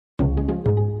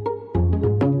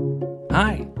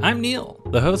Hi, I'm Neil,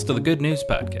 the host of the Good News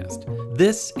Podcast.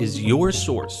 This is your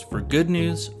source for good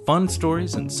news, fun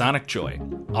stories, and sonic joy.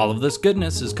 All of this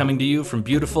goodness is coming to you from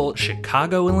beautiful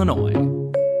Chicago, Illinois.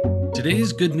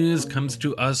 Today's good news comes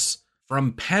to us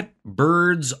from pet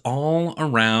birds all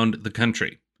around the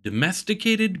country.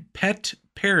 Domesticated pet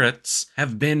parrots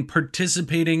have been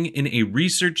participating in a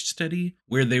research study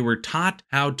where they were taught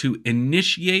how to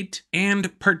initiate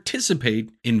and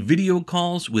participate in video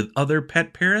calls with other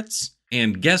pet parrots.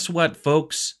 And guess what,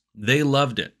 folks? They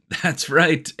loved it. That's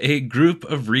right. A group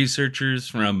of researchers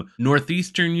from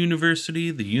Northeastern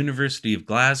University, the University of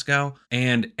Glasgow,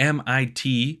 and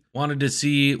MIT wanted to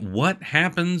see what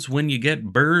happens when you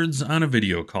get birds on a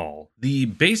video call. The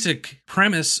basic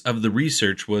premise of the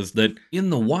research was that in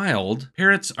the wild,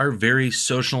 parrots are very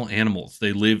social animals.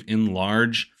 They live in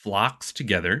large flocks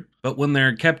together, but when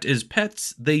they're kept as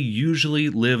pets, they usually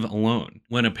live alone.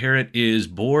 When a parrot is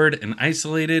bored and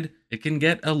isolated, it can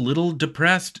get a little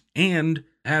depressed and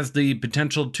has the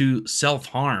potential to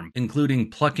self-harm, including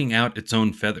plucking out its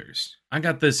own feathers. I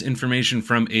got this information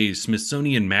from a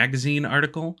Smithsonian Magazine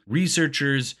article.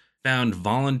 Researchers found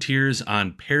volunteers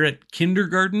on Parrot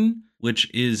Kindergarten,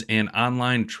 which is an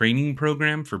online training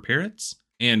program for parrots,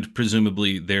 and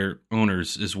presumably their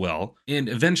owners as well, and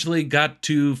eventually got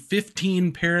to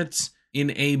 15 parrots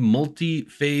in a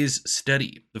multi-phase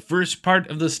study. The first part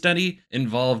of the study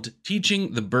involved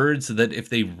teaching the birds that if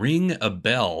they ring a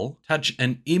bell, touch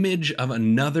an image of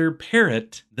another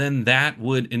parrot, then that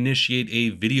would initiate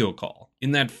a video call.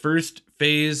 In that first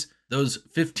phase, those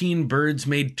 15 birds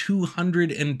made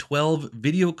 212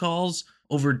 video calls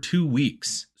over 2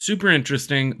 weeks. Super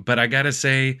interesting, but I gotta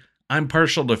say, I'm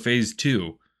partial to phase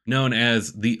 2, known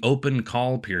as the open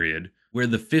call period, where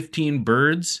the 15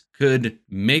 birds could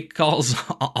make calls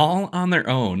all on their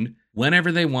own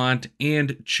whenever they want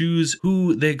and choose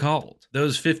who they called.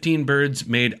 Those 15 birds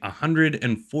made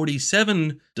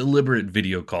 147 deliberate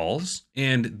video calls,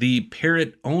 and the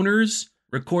parrot owners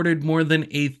recorded more than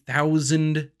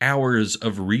 1,000 hours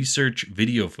of research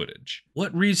video footage.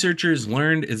 What researchers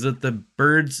learned is that the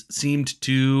birds seemed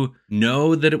to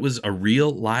know that it was a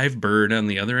real live bird on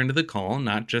the other end of the call,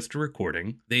 not just a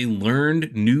recording. They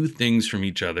learned new things from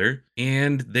each other,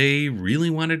 and they really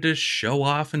wanted to show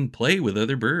off and play with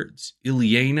other birds.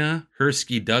 Ileana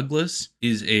Hersky-Douglas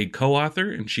is a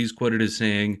co-author, and she's quoted as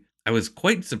saying, "I was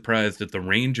quite surprised at the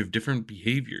range of different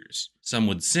behaviors. Some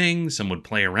would sing, some would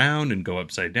play around and go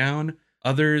upside down.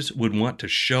 Others would want to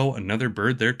show another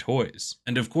bird their toys.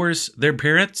 And of course, they're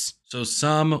parrots, so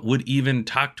some would even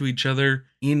talk to each other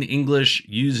in English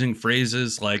using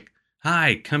phrases like,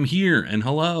 'Hi, come here,' and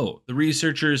 'hello.' The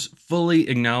researchers fully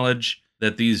acknowledge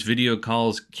that these video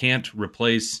calls can't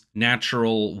replace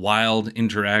natural wild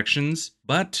interactions,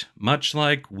 but much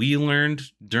like we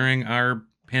learned during our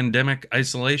pandemic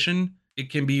isolation, it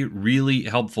can be really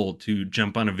helpful to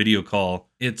jump on a video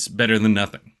call. It's better than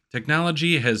nothing.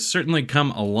 Technology has certainly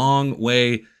come a long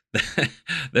way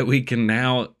that we can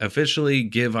now officially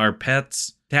give our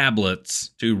pets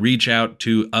tablets to reach out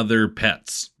to other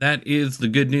pets. That is the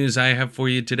good news I have for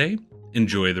you today.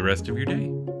 Enjoy the rest of your day.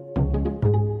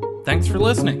 Thanks for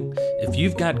listening. If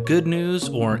you've got good news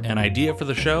or an idea for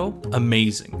the show,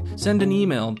 amazing. Send an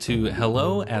email to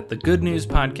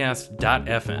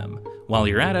hello@thegoodnewspodcast.fm. While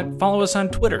you're at it, follow us on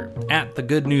Twitter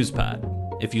 @thegoodnewspod.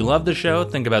 If you love the show,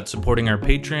 think about supporting our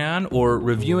Patreon or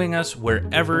reviewing us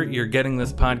wherever you're getting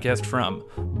this podcast from.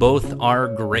 Both are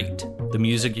great. The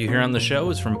music you hear on the show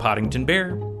is from Poddington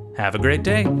Bear. Have a great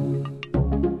day.